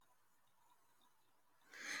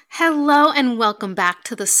Hello and welcome back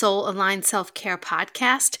to the Soul Aligned Self-Care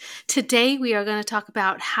Podcast. Today we are going to talk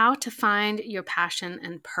about how to find your passion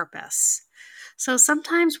and purpose. So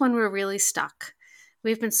sometimes when we're really stuck,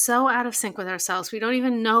 we've been so out of sync with ourselves, we don't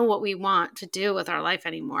even know what we want to do with our life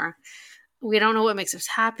anymore. We don't know what makes us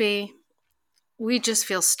happy. We just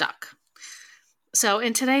feel stuck. So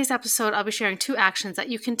in today's episode, I'll be sharing 2 actions that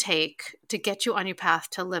you can take to get you on your path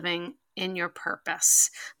to living in your purpose.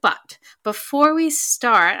 But before we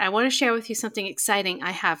start, I want to share with you something exciting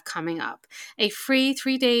I have coming up. A free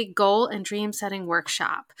 3-day goal and dream setting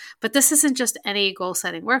workshop. But this isn't just any goal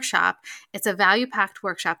setting workshop. It's a value-packed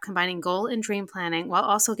workshop combining goal and dream planning while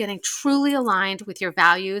also getting truly aligned with your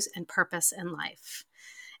values and purpose in life.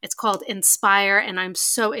 It's called Inspire, and I'm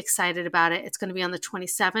so excited about it. It's going to be on the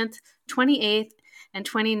 27th, 28th, and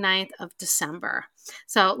 29th of December.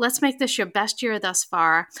 So let's make this your best year thus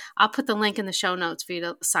far. I'll put the link in the show notes for you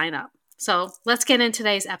to sign up. So let's get into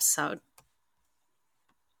today's episode.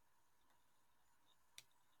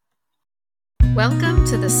 Welcome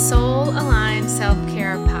to the Soul Aligned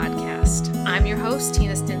Self-Care Podcast. I'm your host,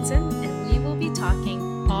 Tina Stinson, and we will be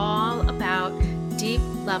talking all about deep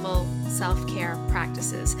level self-care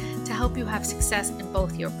practices to help you have success in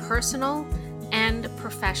both your personal and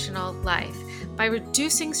professional life by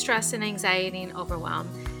reducing stress and anxiety and overwhelm,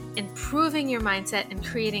 improving your mindset, and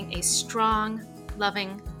creating a strong,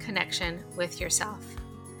 loving connection with yourself.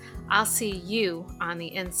 I'll see you on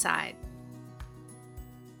the inside.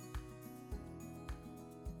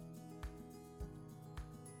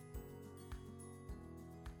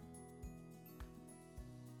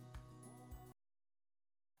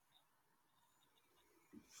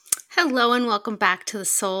 Hello and welcome back to the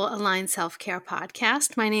Soul Aligned Self-Care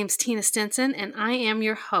Podcast. My name is Tina Stinson and I am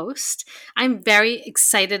your host. I'm very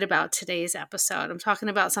excited about today's episode. I'm talking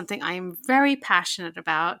about something I am very passionate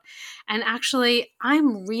about. And actually,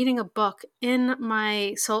 I'm reading a book in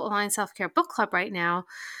my Soul Aligned Self-Care book club right now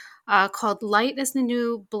called Light is the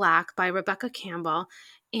New Black by Rebecca Campbell.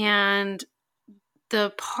 And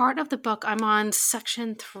the part of the book, I'm on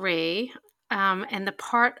section 3, and the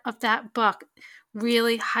part of that book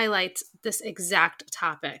really highlights this exact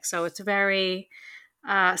topic. So it's very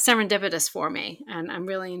serendipitous for me, and I'm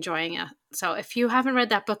really enjoying it. So if you haven't read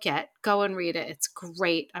that book yet, go and read it. It's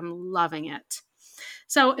great. I'm loving it.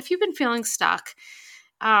 So if you've been feeling stuck,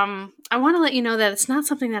 I want to let you know that it's not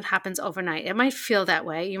something that happens overnight. It might feel that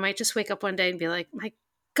way. You might just wake up one day and be like, my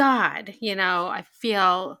God, I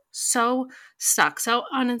feel so stuck, so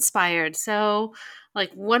uninspired, so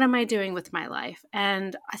like, what am I doing with my life?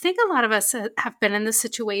 And I think a lot of us have been in this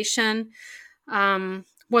situation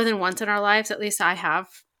more than once in our lives. At least I have.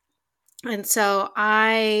 And so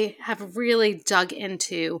I have really dug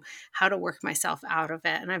into how to work myself out of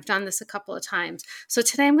it. And I've done this a couple of times. So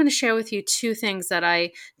today I'm going to share with you 2 things that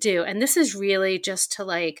I do. And this is really just to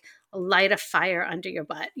light a fire under your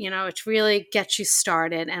butt. It really gets you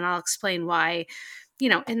started. And I'll explain why,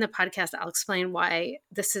 in the podcast, I'll explain why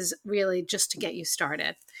this is really just to get you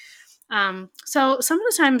started. So some of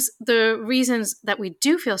the times the reasons that we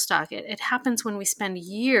do feel stuck, it happens when we spend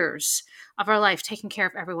years of our life taking care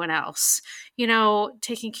of everyone else,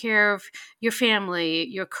 taking care of your family,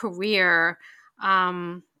 your career,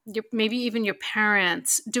 maybe even your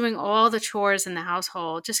parents, doing all the chores in the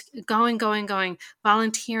household, just going,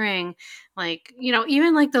 volunteering,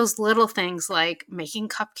 even like those little things like making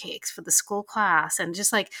cupcakes for the school class and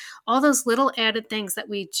just like all those little added things that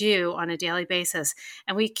we do on a daily basis.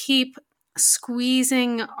 And we keep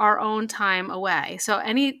squeezing our own time away. So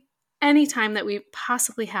any time that we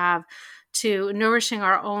possibly have to nourishing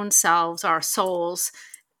our own selves, our souls,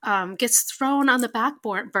 gets thrown on the back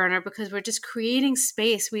burner because we're just creating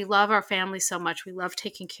space. We love our family so much. We love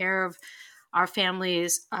taking care of our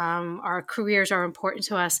families. Our careers are important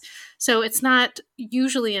to us. So it's not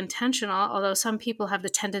usually intentional, although some people have the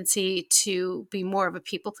tendency to be more of a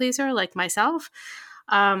people pleaser like myself.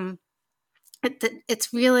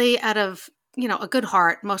 It's really out of a good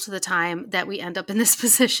heart most of the time that we end up in this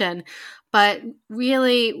position. But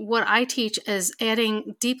really what I teach is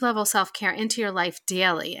adding deep level self-care into your life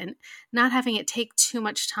daily and not having it take too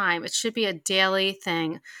much time. It should be a daily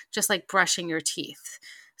thing, just like brushing your teeth.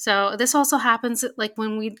 So this also happens like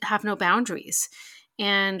when we have no boundaries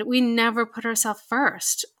and we never put ourselves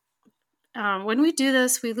first. when we do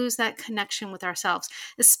this, we lose that connection with ourselves,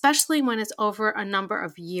 especially when it's over a number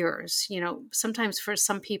of years. Sometimes for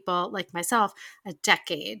some people like myself, a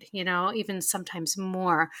decade, even sometimes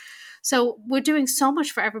more. So we're doing so much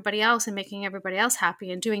for everybody else and making everybody else happy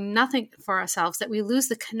and doing nothing for ourselves that we lose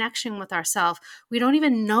the connection with ourselves. We don't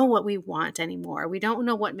even know what we want anymore. We don't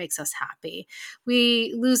know what makes us happy.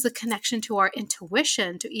 We lose the connection to our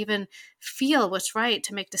intuition to even feel what's right,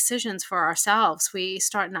 to make decisions for ourselves. We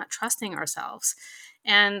start not trusting ourselves.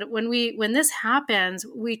 And when this happens,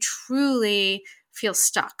 we truly feel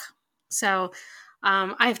stuck. So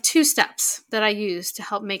I have 2 steps that I use to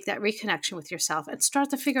help make that reconnection with yourself and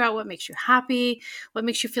start to figure out what makes you happy, what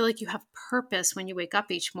makes you feel like you have purpose when you wake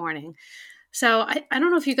up each morning. So I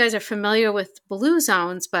don't know if you guys are familiar with Blue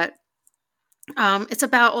Zones, but it's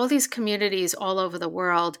about all these communities all over the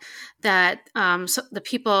world that so the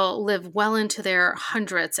people live well into their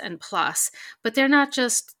hundreds and plus, but they're not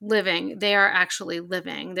just living, they are actually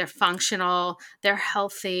living. They're functional, they're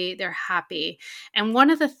healthy, they're happy. And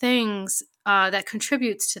one of the things that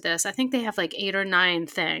contributes to this, I think they have like 8 or 9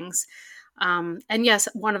 things. And yes,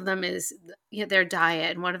 one of them is their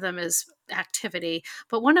diet, and one of them is activity,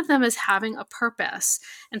 but one of them is having a purpose.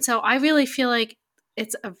 And so I really feel like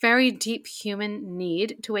it's a very deep human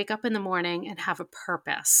need to wake up in the morning and have a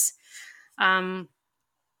purpose.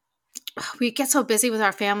 We get so busy with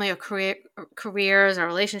our family or careers or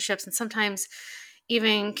relationships, and sometimes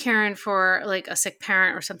even caring for like a sick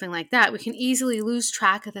parent or something like that, we can easily lose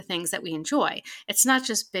track of the things that we enjoy. It's not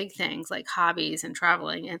just big things like hobbies and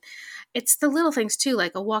traveling, and it's the little things too,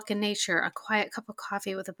 like a walk in nature, a quiet cup of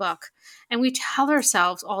coffee with a book. And we tell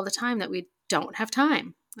ourselves all the time that we don't have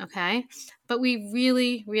time. Okay. But we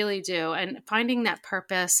really, really do. And finding that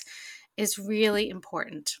purpose is really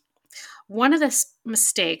important. One of the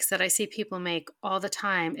mistakes that I see people make all the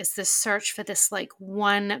time is this search for this like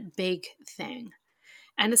one big thing.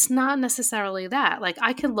 And it's not necessarily that. Like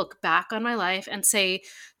I can look back on my life and say,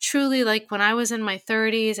 truly, like when I was in my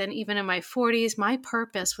 30s and even in my 40s, my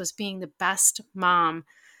purpose was being the best mom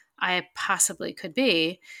I possibly could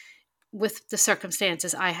be with the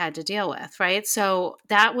circumstances I had to deal with, right? So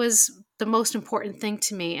that was the most important thing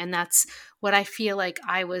to me. And that's what I feel like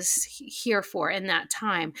I was here for in that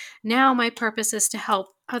time. Now my purpose is to help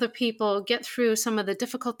other people get through some of the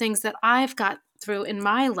difficult things that I've got through in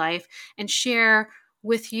my life and share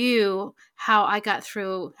with you how I got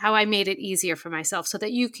through, how I made it easier for myself so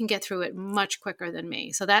that you can get through it much quicker than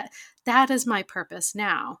me. So that is my purpose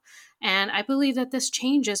now. And I believe that this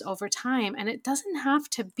changes over time, and it doesn't have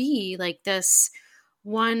to be like this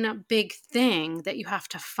one big thing that you have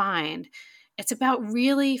to find. It's about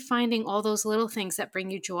really finding all those little things that bring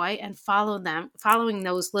you joy and following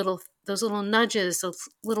those little nudges, those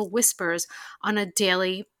little whispers on a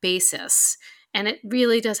daily basis. And it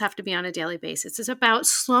really does have to be on a daily basis. It's about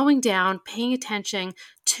slowing down, paying attention,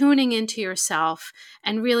 tuning into yourself,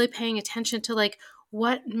 and really paying attention to like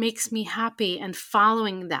what makes me happy and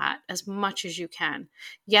following that as much as you can.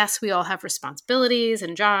 Yes, we all have responsibilities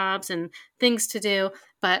and jobs and things to do,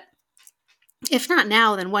 but if not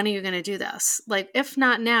now, then when are you going to do this? Like, if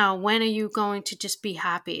not now, when are you going to just be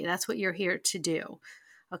happy? That's what you're here to do.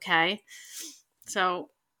 Okay.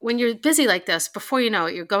 So when you're busy like this, before you know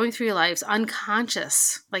it, you're going through your lives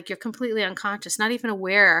unconscious, like you're completely unconscious, not even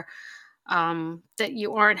aware that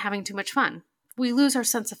you aren't having too much fun. We lose our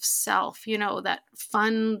sense of self, that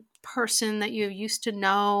fun person that you used to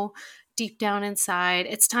know deep down inside.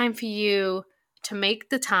 It's time for you to take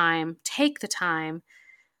the time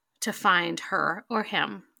to find her or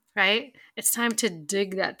him, right? It's time to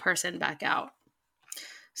dig that person back out.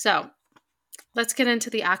 So let's get into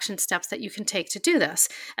the action steps that you can take to do this.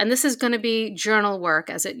 And this is going to be journal work,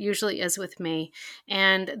 as it usually is with me.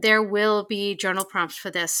 And there will be journal prompts for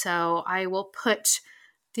this. So I will put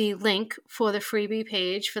the link for the freebie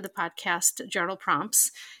page for the podcast journal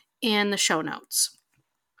prompts in the show notes.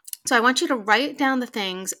 So I want you to write down the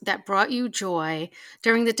things that brought you joy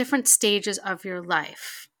during the different stages of your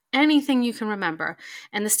life. Anything you can remember.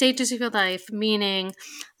 And the stages of your life, meaning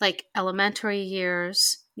like elementary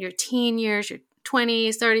years, your teen years, your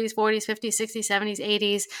 20s, 30s, 40s, 50s, 60s, 70s,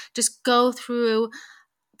 80s. Just go through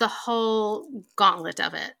the whole gauntlet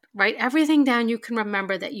of it. Write everything down you can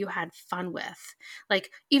remember that you had fun with.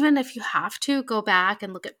 Like, even if you have to, go back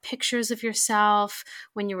and look at pictures of yourself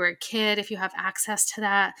when you were a kid, if you have access to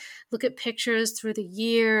that. Look at pictures through the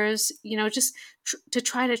years, just to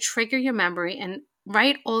try to trigger your memory and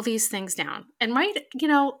write all these things down. And write,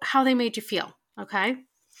 how they made you feel, okay?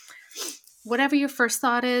 Whatever your first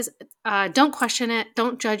thought is, don't question it.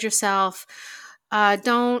 Don't judge yourself.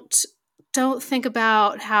 Don't think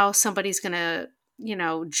about how somebody's going to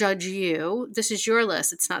judge you. This is your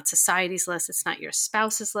list. It's not society's list. It's not your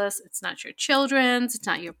spouse's list. It's not your children's. It's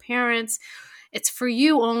not your parents'. It's for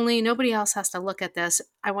you only. Nobody else has to look at this.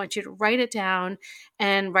 I want you to write it down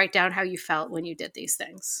and write down how you felt when you did these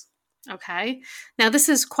things. Okay. Now, this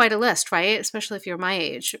is quite a list, right? Especially if you're my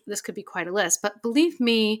age, this could be quite a list. But believe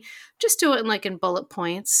me, just do it in bullet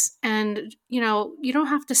points. And, you don't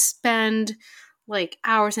have to spend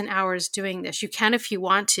hours and hours doing this. You can if you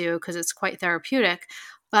want to, because it's quite therapeutic.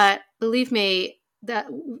 But believe me, that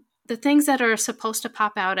the things that are supposed to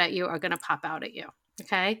pop out at you are going to pop out at you.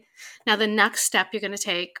 Okay. Now, the next step you're going to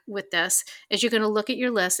take with this is you're going to look at your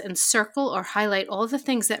list and circle or highlight all the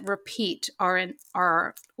things that repeat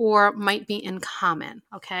or might be in common.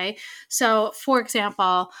 Okay. So, for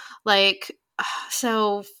example,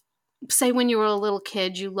 say when you were a little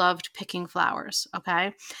kid, you loved picking flowers.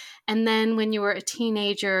 Okay. And then when you were a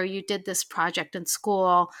teenager, you did this project in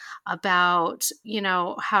school about,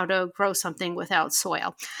 how to grow something without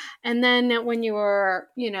soil. And then when you were,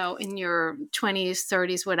 in your 20s,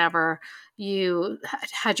 30s, whatever, you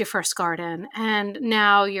had your first garden. And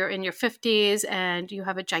now you're in your 50s and you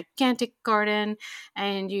have a gigantic garden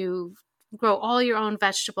and you grow all your own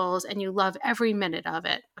vegetables and you love every minute of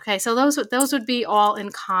it. Okay, so those would be all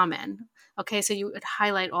in common. Okay, so you would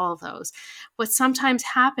highlight all of those. What sometimes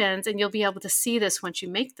happens, and you'll be able to see this once you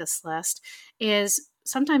make this list, is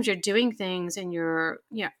sometimes you're doing things in your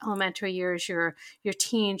elementary years, your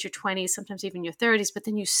teens, your 20s, sometimes even your 30s, but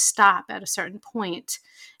then you stop at a certain point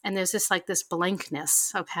and there's this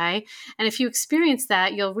blankness, okay? And if you experience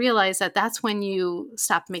that, you'll realize that that's when you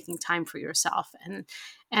stop making time for yourself.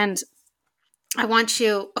 And I want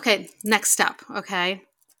you, okay, next step, okay?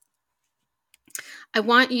 I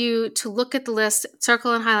want you to look at the list,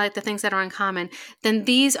 circle and highlight the things that are in common. Then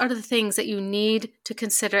these are the things that you need to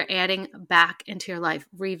consider adding back into your life,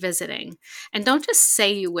 revisiting. And don't just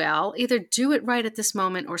say you will, either do it right at this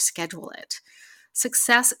moment or schedule it.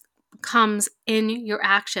 Success comes in your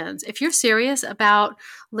actions. If you're serious about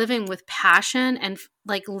living with passion and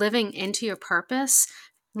living into your purpose,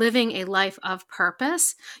 living a life of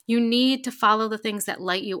purpose, you need to follow the things that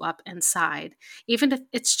light you up inside, even if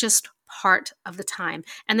it's just part of the time.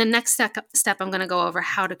 And the next step, I'm going to go over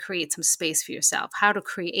how to create some space for yourself, how to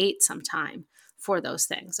create some time for those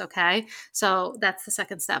things. Okay. So that's the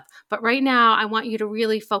second step. But right now, I want you to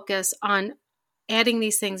really focus on adding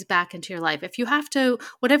these things back into your life. If you have to,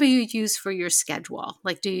 whatever you use for your schedule,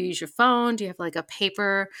 do you use your phone? Do you have a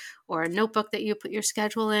paper or a notebook that you put your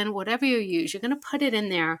schedule in? Whatever you use, you're going to put it in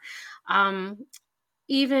there.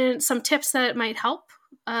 Even some tips that might help.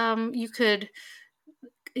 You could,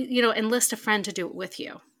 enlist a friend to do it with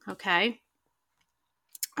you. Okay.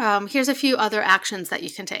 Here's a few other actions that you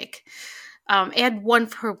can take. Add one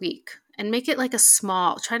per week and make it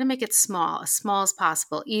try to make it small as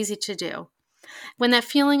possible, easy to do. When that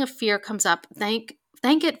feeling of fear comes up, thank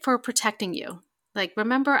it for protecting you.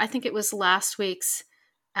 Remember, I think it was last week's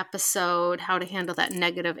episode, how to handle that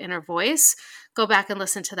negative inner voice. Go back and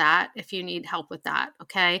listen to that if you need help with that,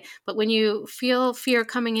 okay? But when you feel fear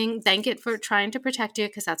coming in, thank it for trying to protect you,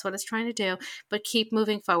 because that's what it's trying to do, but keep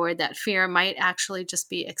moving forward. That fear might actually just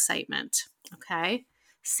be excitement, okay?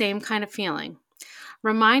 Same kind of feeling.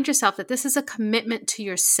 Remind yourself that this is a commitment to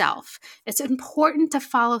yourself. It's important to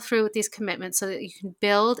follow through with these commitments so that you can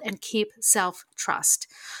build and keep self-trust.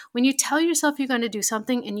 When you tell yourself you're going to do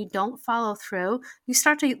something and you don't follow through, you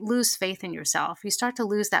start to lose faith in yourself. You start to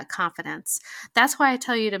lose that confidence. That's why I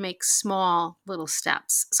tell you to make small little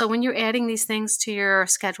steps. So when you're adding these things to your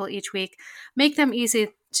schedule each week, make them easy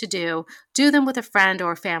to do. Do them with a friend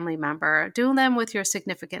or a family member. Do them with your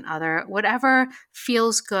significant other. Whatever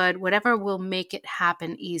feels good, whatever will make it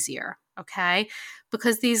happen easier, okay?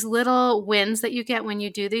 Because these little wins that you get when you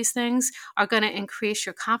do these things are going to increase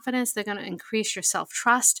your confidence, they're going to increase your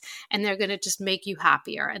self-trust, and they're going to just make you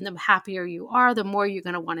happier. And the happier you are, the more you're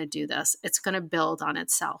going to want to do this. It's going to build on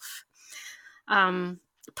itself.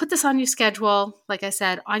 Put this on your schedule, like I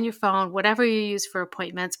said, on your phone, whatever you use for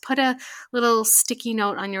appointments. Put a little sticky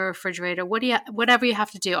note on your refrigerator, whatever you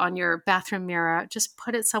have to do on your bathroom mirror. Just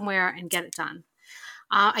put it somewhere and get it done.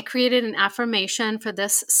 I created an affirmation for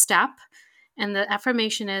this step, and the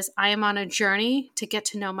affirmation is, I am on a journey to get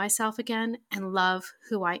to know myself again and love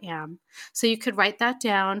who I am. So you could write that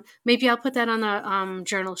down. Maybe I'll put that on the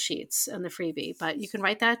journal sheets and the freebie, but you can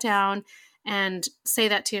write that down and say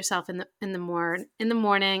that to yourself in the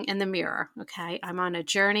morning in the mirror. Okay, I'm on a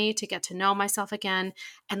journey to get to know myself again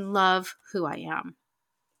and love who I am.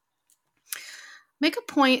 Make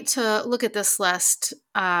a point to look at this list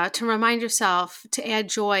to remind yourself to add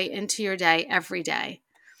joy into your day every day.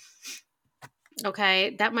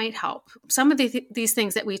 Okay, that might help. Some of these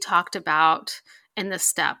things that we talked about in this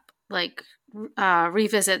step, like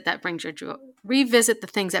revisit that brings your joy, revisit the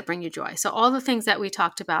things that bring you joy. So all the things that we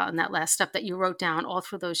talked about in that last step that you wrote down all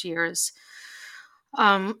through those years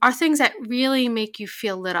are things that really make you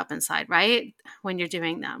feel lit up inside, right? When you're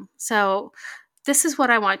doing them. So this is what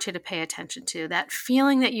I want you to pay attention to, that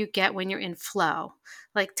feeling that you get when you're in flow.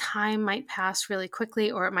 Like time might pass really quickly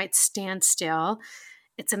or it might stand still.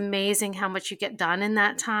 It's amazing how much you get done in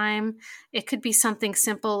that time. It could be something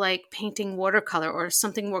simple like painting watercolor, or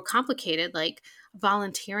something more complicated like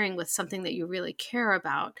volunteering with something that you really care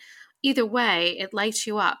about. Either way, it lights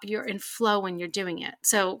you up. You're in flow when you're doing it.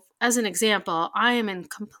 So, as an example, I am in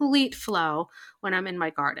complete flow when I'm in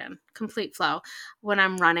my garden, complete flow. When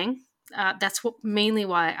I'm running, that's mainly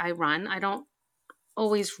why I run. I don't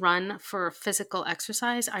always run for physical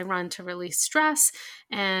exercise. I run to release stress,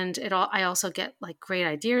 and I also get like great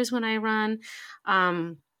ideas when I run.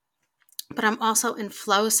 But I'm also in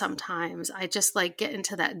flow sometimes. I just like get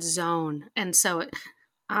into that zone. And so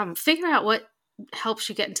figure out what helps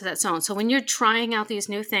you get into that zone. So when you're trying out these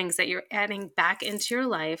new things that you're adding back into your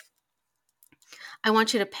life, I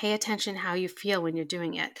want you to pay attention how you feel when you're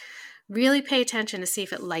doing it. Really pay attention to see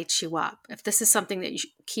if it lights you up, if this is something that you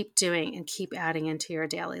keep doing and keep adding into your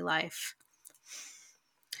daily life.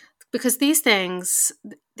 Because these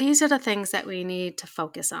are the things that we need to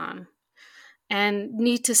focus on and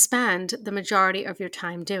need to spend the majority of your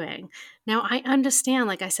time doing. Now, I understand,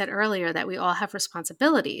 like I said earlier, that we all have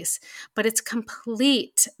responsibilities, but it's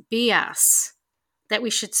complete BS that we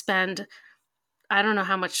should spend, I don't know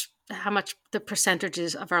how much the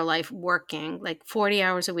percentages of our life working, like 40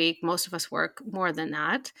 hours a week. Most of us work more than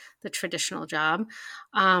that, the traditional job,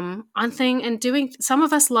 on thing and doing. Some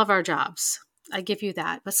of us love our jobs. I give you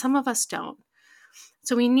that, but some of us don't.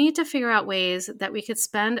 So we need to figure out ways that we could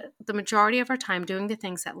spend the majority of our time doing the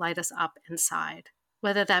things that light us up inside,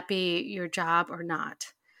 whether that be your job or not.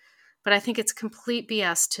 But I think it's complete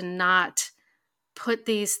BS to not put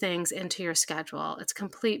these things into your schedule. It's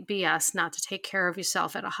complete BS not to take care of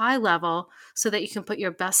yourself at a high level so that you can put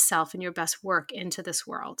your best self and your best work into this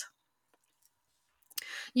world.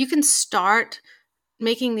 You can start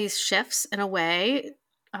making these shifts in a way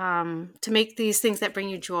to make these things that bring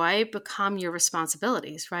you joy become your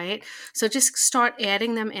responsibilities, right? So just start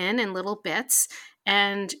adding them in little bits.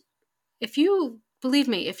 And believe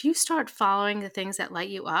me, if you start following the things that light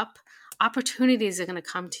you up, opportunities are going to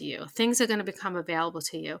come to you. Things are going to become available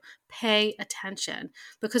to you. Pay attention,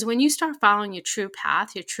 because when you start following your true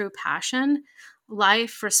path, your true passion,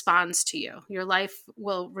 life responds to you. Your life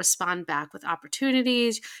will respond back with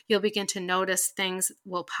opportunities. You'll begin to notice things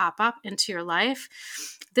will pop up into your life.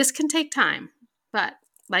 This can take time, but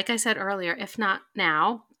like I said earlier, if not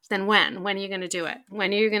now, then when? When are you going to do it?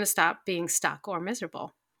 When are you going to stop being stuck or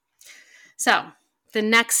miserable? So the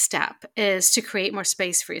next step is to create more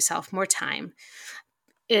space for yourself, more time.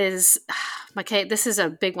 Okay, this is a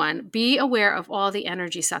big one. Be aware of all the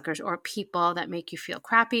energy suckers or people that make you feel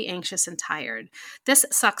crappy, anxious, and tired. This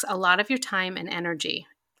sucks a lot of your time and energy.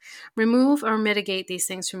 Remove or mitigate these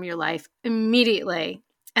things from your life immediately.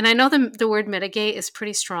 And I know the word mitigate is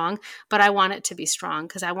pretty strong, but I want it to be strong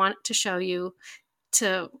because I want to show you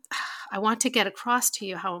I want to get across to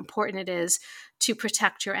you how important it is to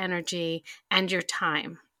protect your energy and your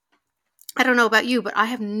time. I don't know about you, but I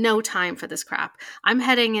have no time for this crap. I'm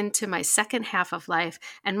heading into my second half of life,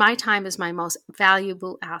 and my time is my most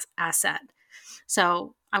valuable asset.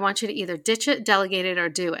 So I want you to either ditch it, delegate it, or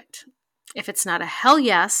do it. If it's not a hell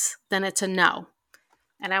yes, then it's a no.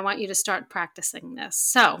 And I want you to start practicing this.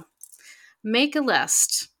 So make a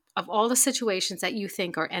list of all the situations that you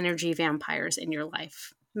think are energy vampires in your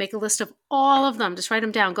life. Make a list of all of them. Just write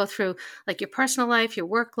them down. Go through like your personal life, your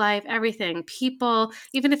work life, everything, people,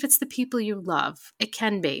 even if it's the people you love. It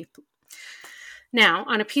can be. Now,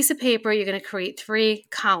 on a piece of paper, you're going to create 3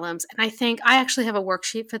 columns. And I actually have a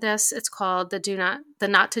worksheet for this. It's called the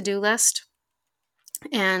not to do list.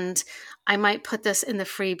 And I might put this in the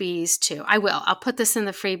freebies too. I'll put this in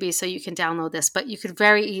the freebies so you can download this, but you could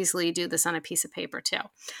very easily do this on a piece of paper too.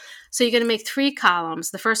 So you're going to make 3 columns.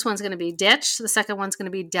 The first one's going to be ditch. The second one's going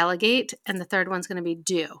to be delegate. And the third one's going to be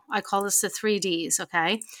do. I call this the 3 Ds,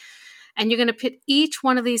 okay? And you're going to put each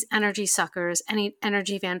one of these energy suckers, any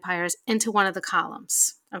energy vampires, into one of the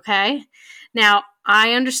columns, okay? Now,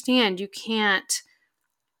 I understand you can't,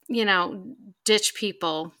 ditch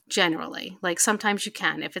people generally. Like sometimes you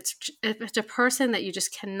can. If it's a person that you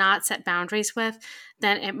just cannot set boundaries with,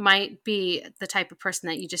 then it might be the type of person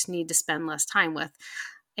that you just need to spend less time with,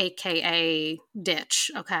 aka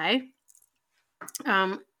ditch, okay?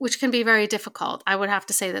 which can be very difficult. I would have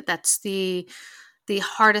to say that that's the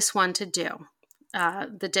hardest one to do.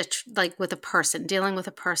 The ditch, like with a person, dealing with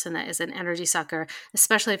a person that is an energy sucker,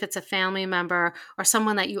 especially if it's a family member or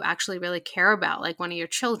someone that you actually really care about, like one of your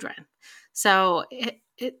children. So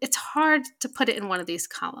it's hard to put it in one of these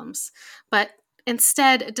columns, but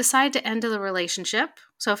instead decide to end the relationship.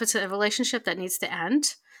 So if it's a relationship that needs to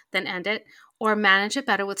end, then end it, or manage it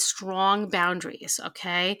better with strong boundaries.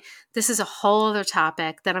 Okay. This is a whole other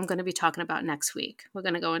topic that I'm going to be talking about next week. We're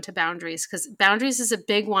going to go into boundaries because boundaries is a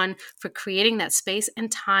big one for creating that space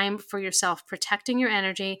and time for yourself, protecting your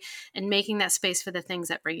energy and making that space for the things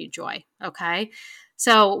that bring you joy. Okay.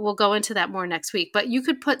 So we'll go into that more next week, but you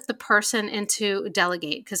could put the person into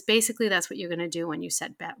delegate because basically that's what you're going to do when you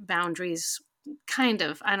set boundaries. Kind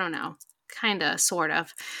of, I don't know, kind of, sort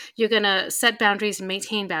of. You're going to set boundaries and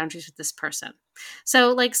maintain boundaries with this person.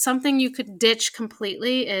 So like something you could ditch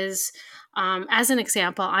completely is, as an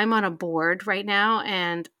example, I'm on a board right now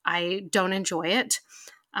and I don't enjoy it.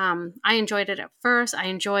 I enjoyed it at first. I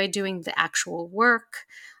enjoy doing the actual work.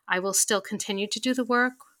 I will still continue to do the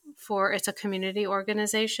work for it's a community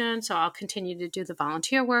organization. So I'll continue to do the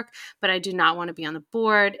volunteer work, but I do not want to be on the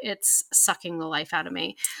board. It's sucking the life out of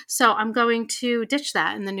me. So I'm going to ditch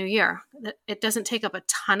that in the new year. It doesn't take up a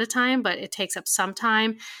ton of time, but it takes up some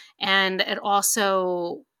time. And it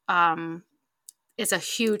also, is a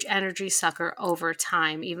huge energy sucker over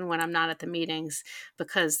time, even when I'm not at the meetings,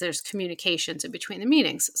 because there's communications in between the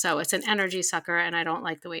meetings. So it's an energy sucker and I don't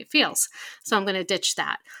like the way it feels. So I'm going to ditch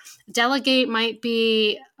that. Delegate might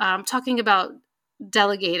be talking about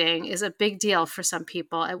delegating is a big deal for some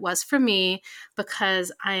people. It was for me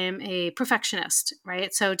because I am a perfectionist,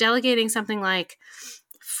 right? So delegating something like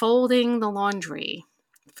folding the laundry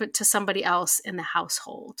to somebody else in the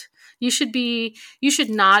household. You should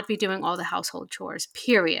not be doing all the household chores,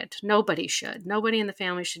 period. Nobody should. Nobody in the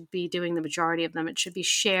family should be doing the majority of them. It should be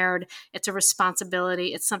shared. It's a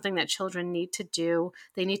responsibility. It's something that children need to do.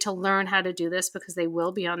 They need to learn how to do this because they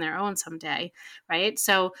will be on their own someday, right?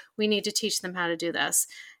 So we need to teach them how to do this.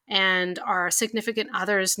 And our significant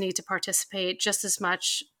others need to participate just as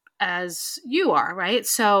much as you are, right?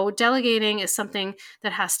 So delegating is something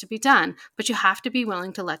that has to be done, but you have to be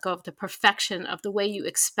willing to let go of the perfection of the way you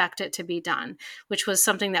expect it to be done, which was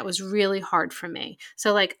something that was really hard for me.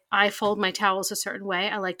 So like I fold my towels a certain way.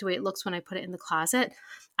 I like the way it looks when I put it in the closet.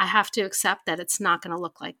 I have to accept that it's not going to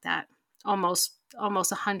look like that. Almost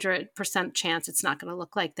 100% chance it's not going to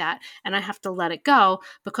look like that. And I have to let it go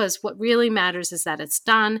because what really matters is that it's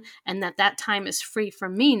done and that time is free for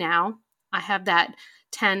me now. I have that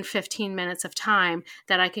 10, 15 minutes of time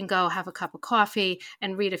that I can go have a cup of coffee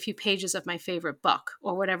and read a few pages of my favorite book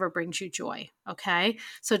or whatever brings you joy. Okay.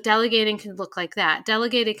 So delegating can look like that.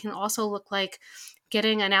 Delegating can also look like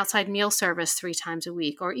getting an outside meal service 3 times a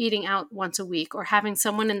week or eating out once a week or having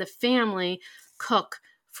someone in the family cook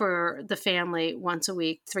for the family once a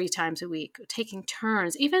week, 3 times a week, taking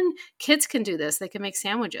turns. Even kids can do this. They can make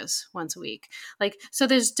sandwiches once a week. So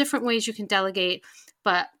there's different ways you can delegate,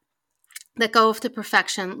 but let go of the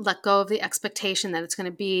perfection, let go of the expectation that it's going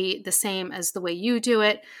to be the same as the way you do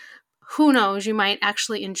it. Who knows, you might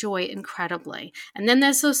actually enjoy it incredibly. And then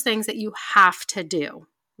there's those things that you have to do,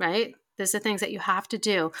 right? There's the things that you have to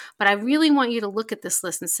do. But I really want you to look at this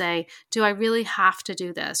list and say, do I really have to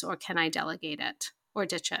do this? Or can I delegate it or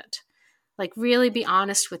ditch it? Like really be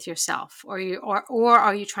honest with yourself. Or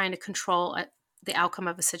are you trying to control the outcome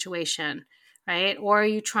of a situation, right? Or are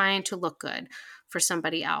you trying to look good for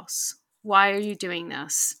somebody else? Why are you doing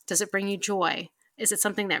this? Does it bring you joy? Is it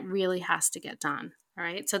something that really has to get done? All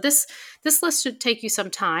right. So this list should take you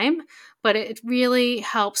some time, but it really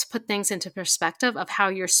helps put things into perspective of how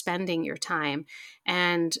you're spending your time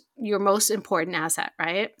and your most important asset,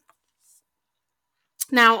 right?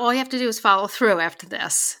 Now, all you have to do is follow through after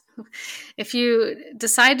this. If you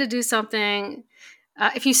decide to do something,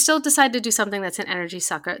 if you still decide to do something that's an energy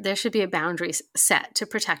sucker, there should be a boundary set to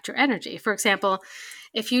protect your energy. For example,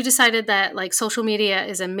 if you decided that like social media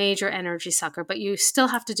is a major energy sucker, but you still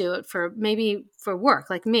have to do it for maybe for work,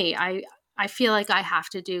 like me, I feel like I have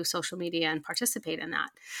to do social media and participate in that.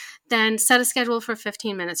 Then set a schedule for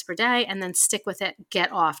 15 minutes per day and then stick with it.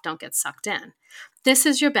 Get off, don't get sucked in. This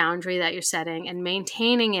is your boundary that you're setting, and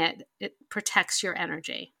maintaining it protects your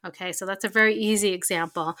energy. Okay, so that's a very easy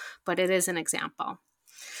example, but it is an example.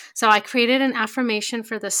 So I created an affirmation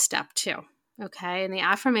for this step too. Okay, and the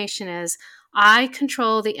affirmation is, I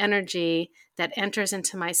control the energy that enters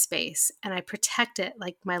into my space and I protect it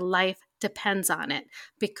like my life depends on it,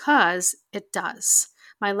 because it does.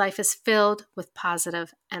 My life is filled with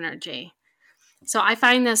positive energy. So I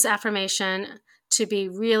find this affirmation to be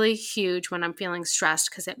really huge when I'm feeling stressed,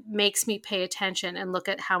 because it makes me pay attention and look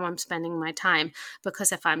at how I'm spending my time.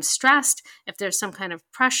 Because if I'm stressed, if there's some kind of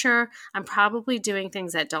pressure, I'm probably doing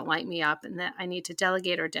things that don't light me up and that I need to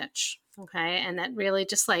delegate or ditch. Okay. And that really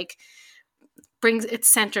just like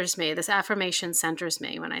centers me. This affirmation centers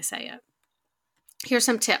me when I say it. Here's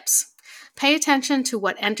some tips. Pay attention to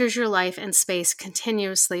what enters your life and space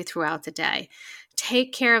continuously throughout the day.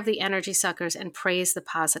 Take care of the energy suckers and praise the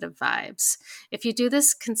positive vibes. If you do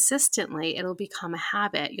this consistently, it'll become a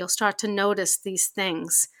habit. You'll start to notice these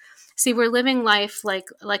things. See, we're living life, like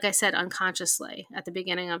I said, unconsciously at the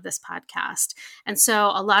beginning of this podcast. And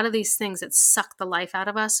so a lot of these things that suck the life out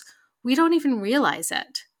of us, we don't even realize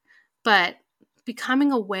it. But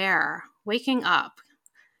becoming aware, waking up,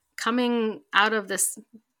 coming out of this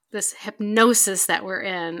hypnosis that we're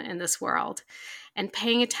in this world, and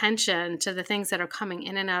paying attention to the things that are coming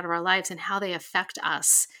in and out of our lives and how they affect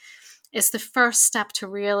us is the first step to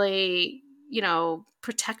really,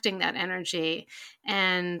 protecting that energy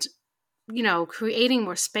and, creating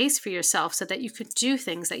more space for yourself so that you could do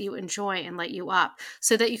things that you enjoy and light you up,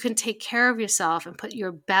 so that you can take care of yourself and put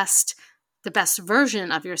the best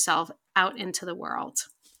version of yourself out into the world.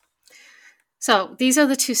 So these are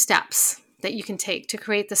the 2 steps that you can take to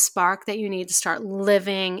create the spark that you need to start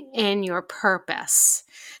living in your purpose.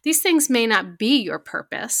 These things may not be your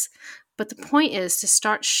purpose, but the point is to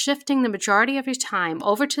start shifting the majority of your time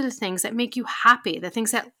over to the things that make you happy, the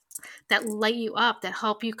things that light you up, that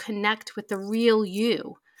help you connect with the real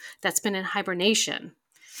you that's been in hibernation.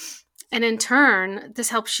 And in turn, this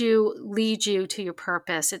helps you lead you to your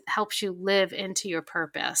purpose. It helps you live into your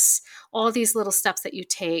purpose. All these little steps that you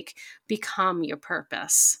take become your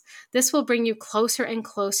purpose. This will bring you closer and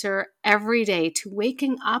closer every day to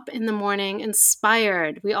waking up in the morning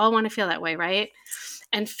inspired. We all want to feel that way, right?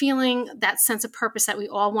 And feeling that sense of purpose that we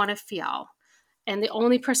all want to feel. And the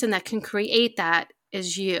only person that can create that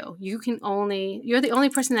is you. You're the only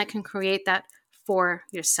person that can create that for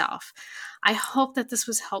yourself. I hope that this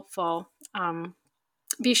was helpful.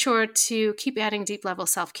 Be sure to keep adding deep level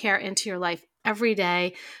self-care into your life every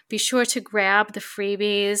day. Be sure to grab the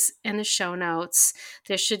freebies in the show notes.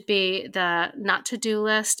 There should be the not to-do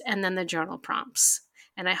list and then the journal prompts.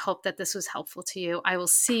 And I hope that this was helpful to you. I will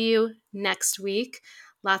see you next week.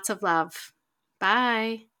 Lots of love.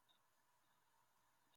 Bye.